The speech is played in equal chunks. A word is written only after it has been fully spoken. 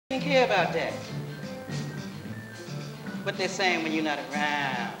even care about that. What they're saying when you're not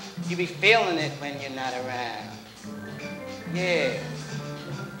around. You be feeling it when you're not around. Yeah.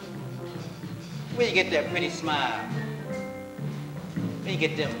 Where you get that pretty smile? Where you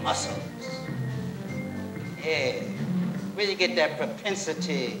get them muscles? Yeah. Where you get that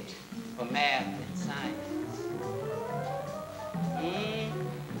propensity for math and science?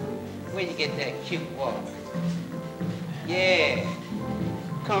 Where you get that cute walk? Yeah.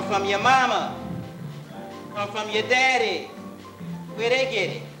 Come from your mama. Come from your daddy. Where they get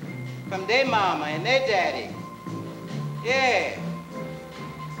it? From their mama and their daddy. Yeah.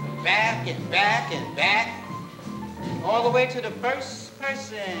 Back and back and back. All the way to the first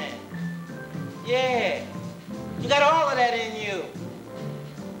person. Yeah. You got all of that in you.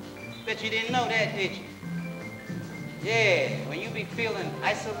 Bet you didn't know that, did you? Yeah. When you be feeling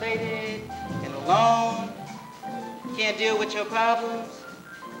isolated and alone, can't deal with your problems,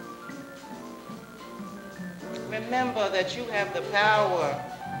 remember that you have the power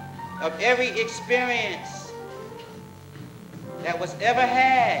of every experience that was ever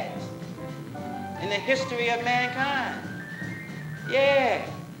had in the history of mankind. Yeah.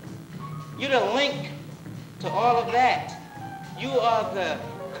 You're the link to all of that. You are the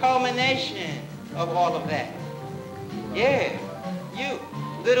culmination of all of that. Yeah. You.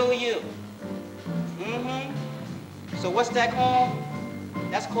 Little you. So what's that called?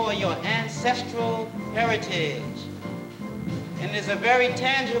 That's called your ancestral heritage. And it's a very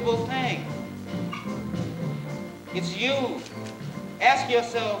tangible thing. It's you. Ask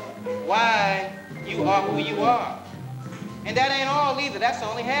yourself why you are who you are. And that ain't all either. That's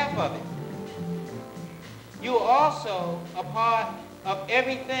only half of it. You are also a part of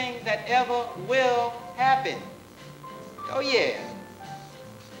everything that ever will happen. Oh yeah.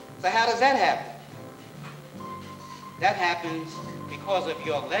 So how does that happen? That happens because of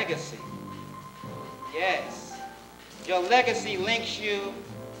your legacy. Yes. Your legacy links you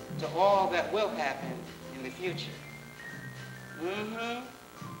to all that will happen in the future.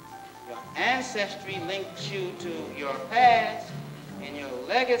 Your ancestry links you to your past, and your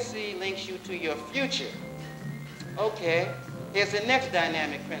legacy links you to your future. Okay, here's the next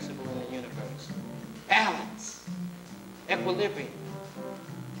dynamic principle in the universe. Balance. Equilibrium.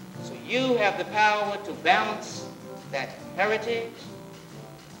 So you have the power to balance that heritage.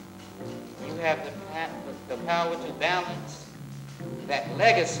 You have the power to balance that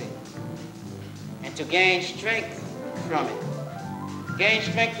legacy and to gain strength from it. Gain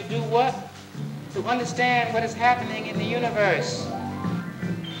strength to do what? To understand what is happening in the universe.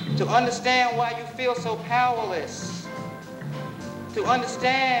 To understand why you feel so powerless. To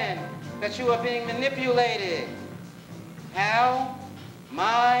understand that you are being manipulated. How?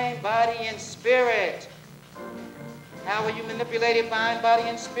 Mind, body, and spirit. How are you manipulated, mind, body,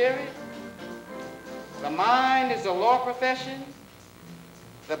 and spirit? The mind is the law profession.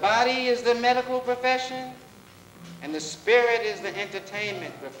 The body is the medical profession. And the spirit is the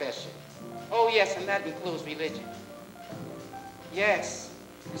entertainment profession. Oh yes, and that includes religion. Yes.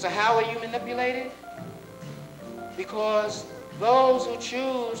 So how are you manipulated? Because those who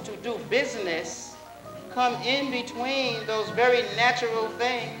choose to do business come in between those very natural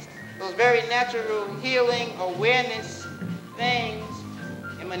things, those very natural healing, awareness things,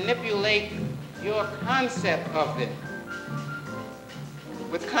 and manipulate your concept of them.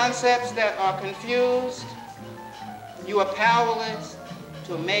 With concepts that are confused, you are powerless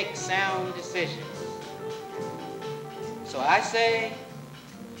to make sound decisions. So I say,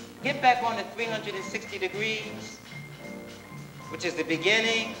 get back on the 360 degrees, which is the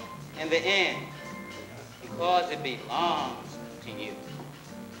beginning and the end, because it belongs to you.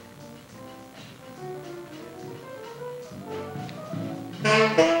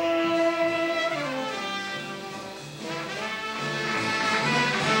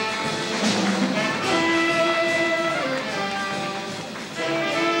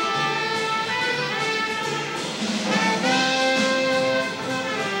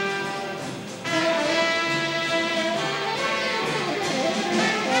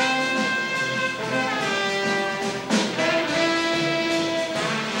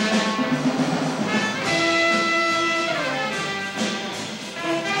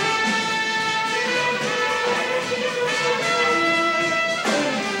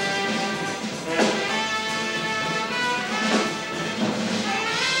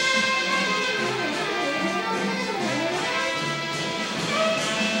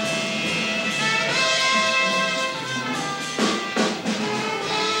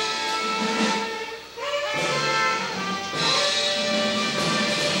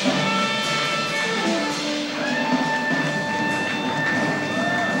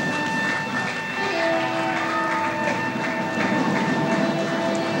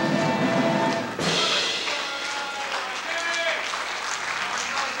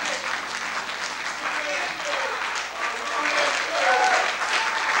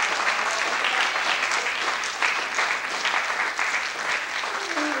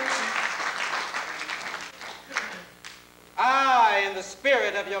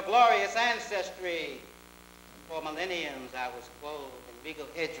 your glorious ancestry. For millenniums I was clothed in regal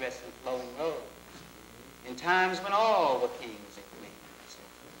headdress and flowing robes, in times when all were kings and queens.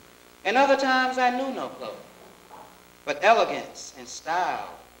 In other times I knew no clothes, but elegance and style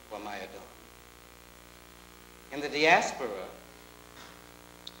were my adornment. In the diaspora,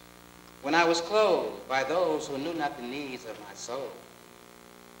 when I was clothed by those who knew not the needs of my soul,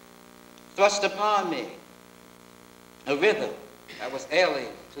 thrust upon me a rhythm that was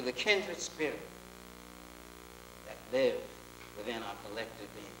alien to the kindred spirit that lived within our collective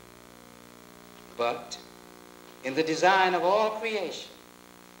being. But in the design of all creation,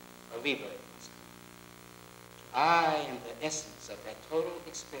 a rebirth, I am the essence of that total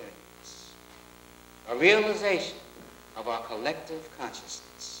experience, a realization of our collective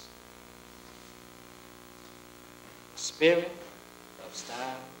consciousness, a spirit of style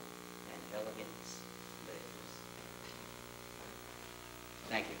and elegance lives.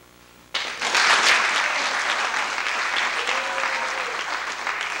 Thank you.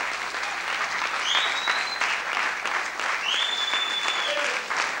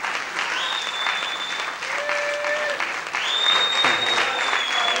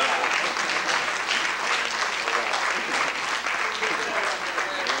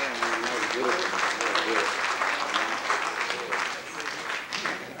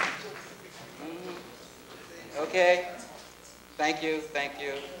 Okay, thank you, thank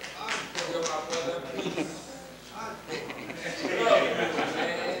you.